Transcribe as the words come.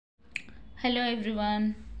Hello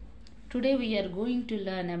everyone. Today we are going to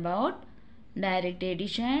learn about direct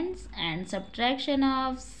additions and subtraction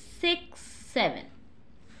of 6, 7.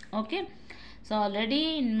 Okay. So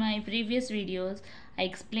already in my previous videos I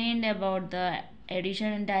explained about the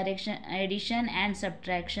addition and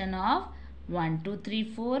subtraction of 1, 2, 3,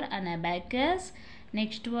 4 and abacus.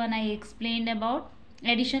 Next one I explained about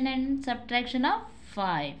addition and subtraction of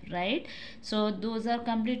 5, right? So those are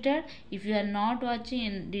completed. If you are not watching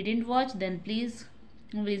and didn't watch, then please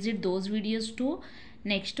visit those videos too.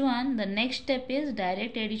 Next one, the next step is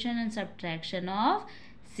direct addition and subtraction of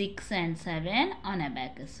 6 and 7 on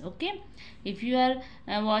abacus. Okay, if you are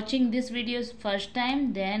watching this videos first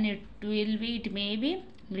time, then it may be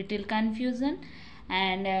little confusion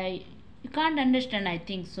and you can't understand, I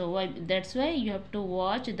think so. That's why you have to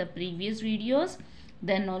watch the previous videos,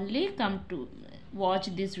 then only come to watch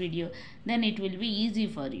this video, then it will be easy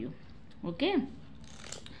for you. Okay,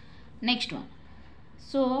 next one.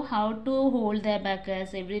 So how to hold the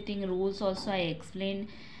abacus, everything rules also I explained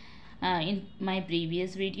in my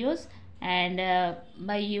previous videos. And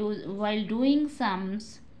while doing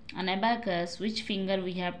sums on abacus, which finger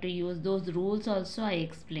we have to use, those rules also I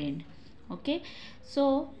explained. Okay,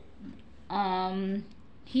 so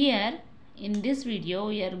here in this video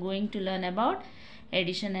we are going to learn about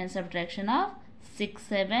addition and subtraction of 6,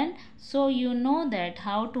 7. So you know that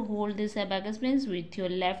how to hold this abacus means with your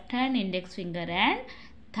left hand, index finger and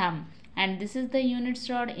thumb, and this is the units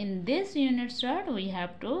rod. In this units rod we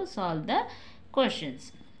have to solve the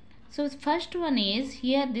questions. So first one is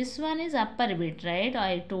here, this one is upper bit, right?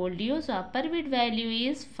 I told you. So upper bit value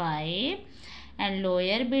is 5 and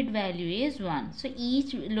lower bit value is 1. So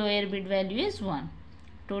each lower bit value is 1.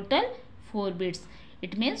 Total 4 bits.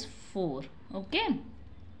 It means 4. Okay.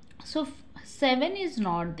 So 7 is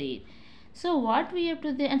not there. So what we have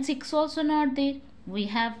to do, and 6 also not there. We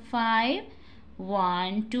have 5,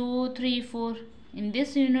 1, 2, 3, 4. In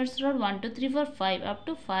this units rod 1, 2, 3, 4, 5. Up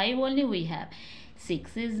to 5 only we have.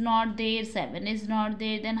 6 is not there, 7 is not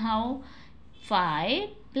there. Then how? 5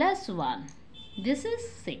 plus 1. This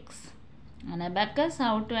is 6. On abacus,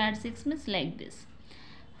 how to add 6 means like this.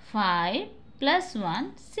 5 plus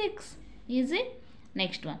 1, 6. Easy.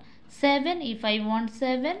 Next one. 7, if I want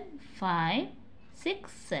 7, 5,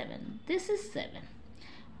 6, 7. This is 7.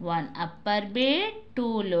 1 upper bit, 2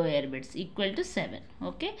 lower bits equal to 7.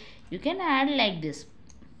 Okay. You can add like this.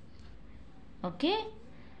 Okay.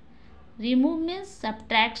 Remove means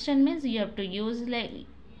subtraction, means you have to use like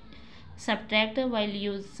subtractor. While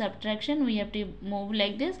use subtraction we have to move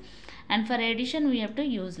like this, and for addition we have to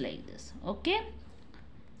use like this. Okay.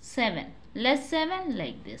 7 less 7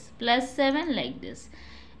 like this, plus 7 like this,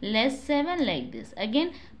 less 7 like this.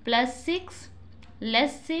 Again plus 6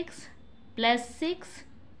 less 6 plus 6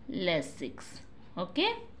 less 6.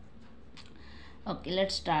 Okay. Okay,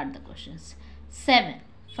 let's start the questions. 7.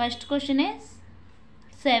 First question is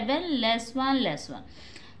 7 less 1 less 1.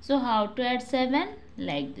 So how to add 7?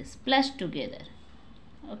 Like this, plus together.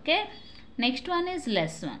 Okay. Next one is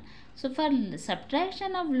less 1. So for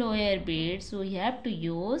subtraction of lower bits we have to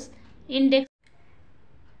use index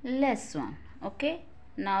less 1. Okay.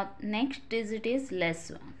 Now next digit is less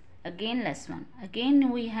 1. Again less 1.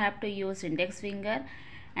 Again we have to use index finger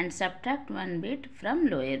and subtract 1 bit from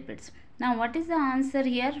lower bits. Now what is the answer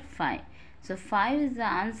here? 5. So 5 is the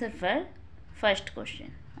answer for first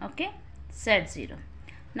question. Okay. Set 0.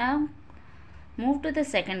 Now move to the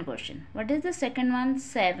second question. What is the second one?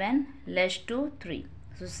 7 less 2, 3.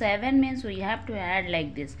 So 7 means we have to add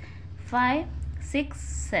like this. 5, 6,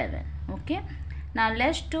 7. Okay. Now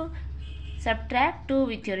less 2. Subtract 2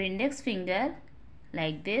 with your index finger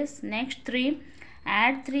like this. Next 3.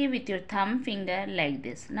 Add 3 with your thumb finger like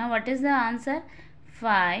this. Now what is the answer?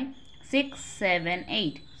 5, 6, 7,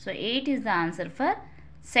 8. So 8 is the answer for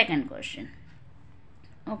second question.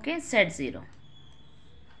 Okay, set 0.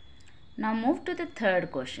 Now move to the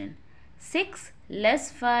third question. 6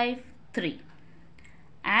 less 5, 3.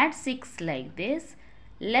 Add 6 like this.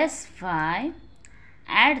 Less 5.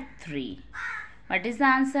 Add 3. What is the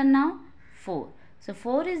answer now? 4. So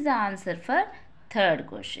 4 is the answer for third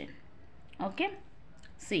question. Okay.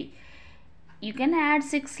 See, you can add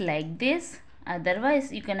 6 like this.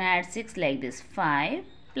 Otherwise, you can add 6 like this. 5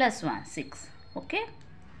 plus 1, 6. Okay.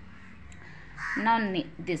 Now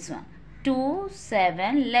this one. 2,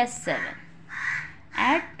 7 less 7.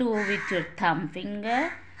 Add 2 with your thumb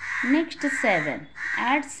finger. Next 7.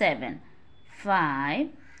 Add 7. 5,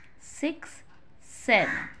 6, 7.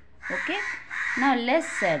 Okay. Now less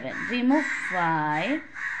 7. Remove 5,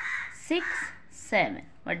 6, 7.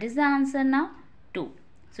 What is the answer now? 2.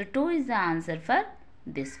 So 2 is the answer for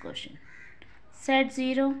this question. Set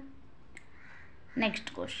 0.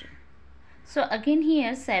 Next question. So again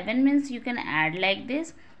here 7 means you can add like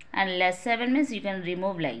this, and less 7 means you can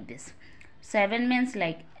remove like this. 7 means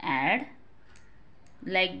like add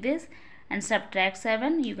like this, and subtract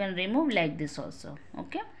 7 you can remove like this also.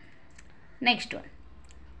 Okay. Next one.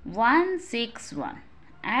 1 6 1.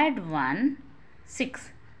 Add 1 6.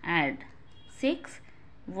 Add 6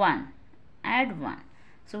 1. Add 1.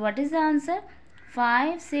 So what is the answer?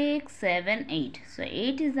 5 6 7 8. So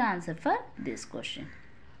 8 is the answer for this question.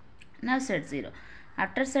 Now set 0.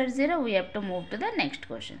 After set 0 we have to move to the next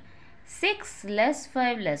question. 6 less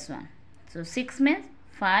 5 less 1. So 6 means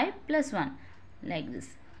 5 plus 1 like this.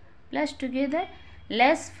 Plus together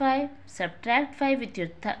less 5, subtract 5 with your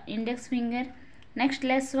index finger. Next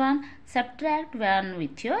less 1, subtract 1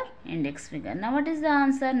 with your index finger. Now what is the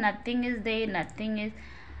answer? Nothing is there, nothing is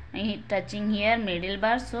touching here middle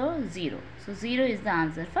bar, so 0. So 0 is the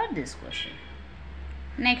answer for this question.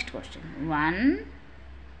 Next question. 1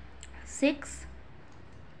 6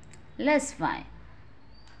 less 5.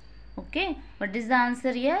 Okay, what is the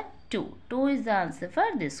answer here? 2. 2 is the answer for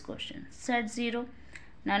this question. Set 0.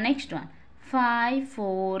 Now next one. 5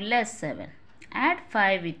 4 less 7. Add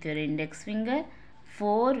 5 with your index finger,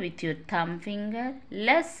 4 with your thumb finger,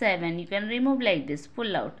 less 7 you can remove like this,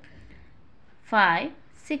 pull out. 5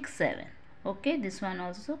 6 7. Okay, this one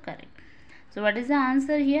also correct. So what is the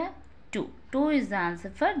answer here? 2. 2 is the answer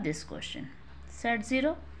for this question. Set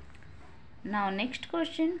 0. Now next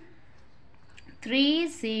question. 3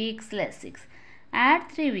 6 less 6. Add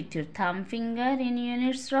 3 with your thumb finger in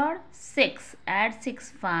units rod. 6. Add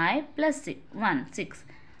 6 5 plus 6 1 6.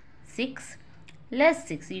 6 less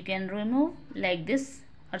 6 you can remove like this,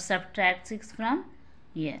 or subtract 6 from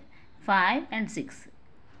here. 5 and 6.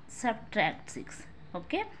 Subtract 6.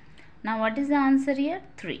 Okay. Now what is the answer here?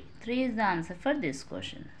 3. 3 is the answer for this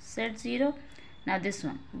question. Set 0. Now this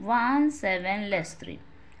one. 1 7 less 3.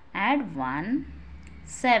 Add 1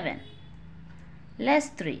 7 less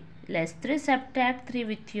 3. Less 3, subtract 3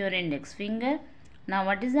 with your index finger. Now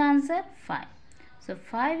what is the answer? 5. So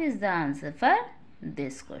 5 is the answer for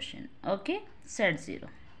this question. Okay. Set 0.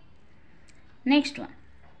 Next one.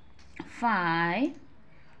 5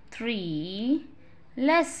 3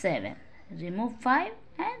 less 7. Remove 5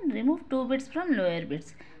 and remove 2 bits from lower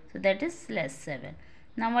bits. So that is less 7.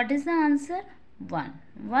 Now what is the answer? 1.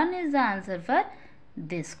 1 is the answer for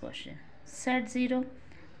this question. Set 0.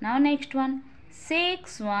 Now next one.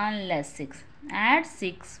 6 1 less 6. Add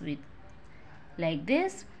 6 with like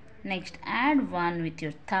this. Next add 1 with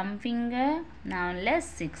your thumb finger. Now less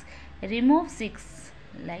 6. Remove 6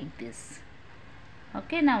 like this.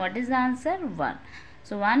 Okay, now what is the answer? 1.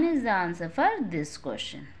 So 1 is the answer for this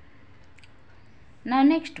question. Now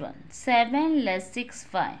next one. 7 less 6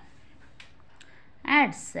 5.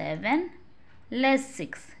 Add 7 less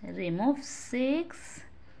 6. Remove 6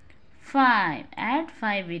 5. Add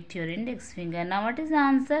 5 with your index finger. Now what is the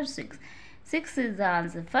answer? 6. 6 is the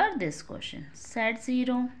answer for this question. Set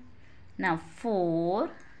 0. Now 4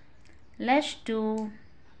 less 2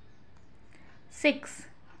 6.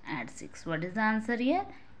 Add 6. What is the answer here?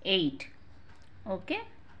 8. Okay.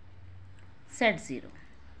 Set 0.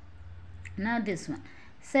 Now this one.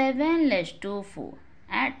 7 less 2 4.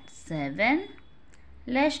 Add 7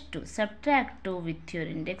 less 2. Subtract 2 with your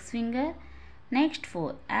index finger. Next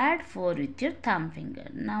 4. Add 4 with your thumb finger.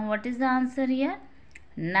 Now what is the answer here?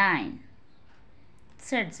 9.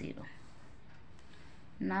 Set 0.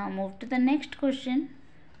 Now move to the next question.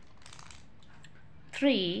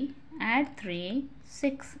 3. Add 3.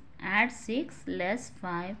 6. Add 6 less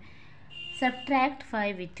 5. Subtract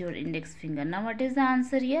 5 with your index finger. Now what is the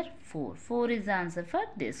answer here? 4. 4 is the answer for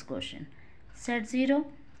this question. Set 0.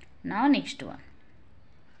 Now next one.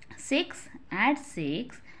 6. Add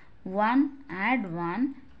 6. 1. Add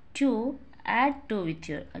 1. 2. Add 2 with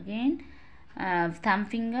your again thumb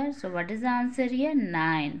finger. So what is the answer here?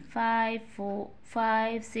 9. 5 4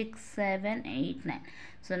 5 6 7 8 9.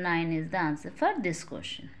 So 9 is the answer for this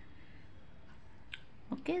question.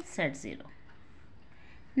 Okay, set 0.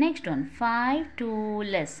 Next one. 5 2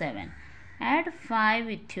 less 7. Add 5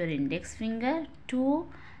 with your index finger. 2.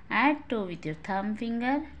 Add 2 with your thumb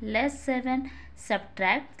finger. Less 7.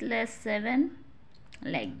 Subtract less 7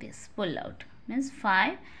 like this. Pull out. Means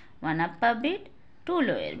 5. 1 upper bit. 2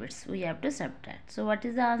 lower bits. We have to subtract. So what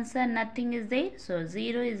is the answer? Nothing is there. So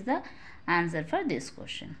 0 is the answer for this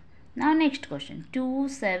question. Now next question. 2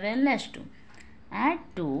 7 less 2. Add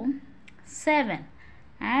 2 7.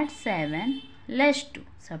 Add 7 less 2.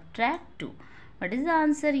 Subtract 2. What is the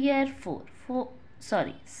answer here?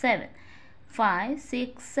 7. 5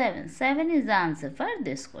 6 7. 7 is the answer for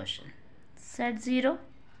this question. Set 0.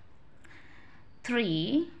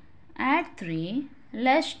 3. add 3,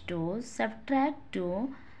 less 2, subtract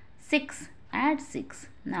 2, 6, add 6.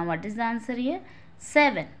 Now what is the answer here?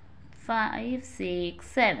 7. 5, 6,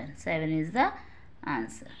 7. 7 is the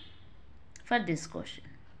answer for this question.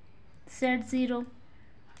 Set 0.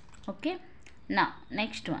 Okay. Now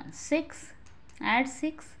next one. 6, add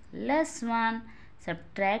 6, less 1,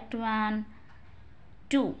 subtract 1,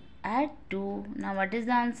 2, add 2. Now what is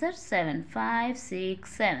the answer? 7. 5,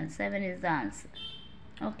 6, 7. 7 is the answer.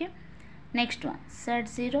 Okay. Next one. Set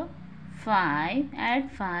 0. 5,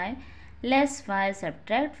 add 5, less 5,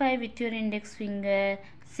 subtract 5 with your index finger.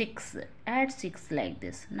 6, add 6 like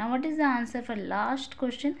this. Now what is the answer for last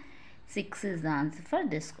question? 6 is the answer for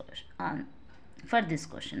this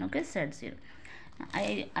question. Okay. Set 0.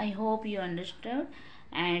 I hope you understood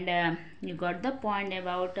and you got the point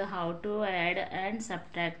about how to add and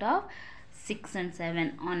subtract of 6 and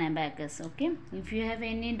 7 on abacus. Okay. If you have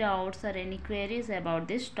any doubts or any queries about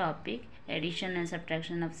this topic, addition and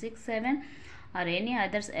subtraction of 6, 7 or any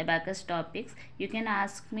others abacus topics, you can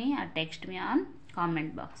ask me or text me on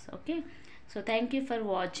comment box. Okay. So thank you for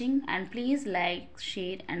watching and please like,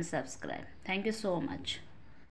 share and subscribe. Thank you so much.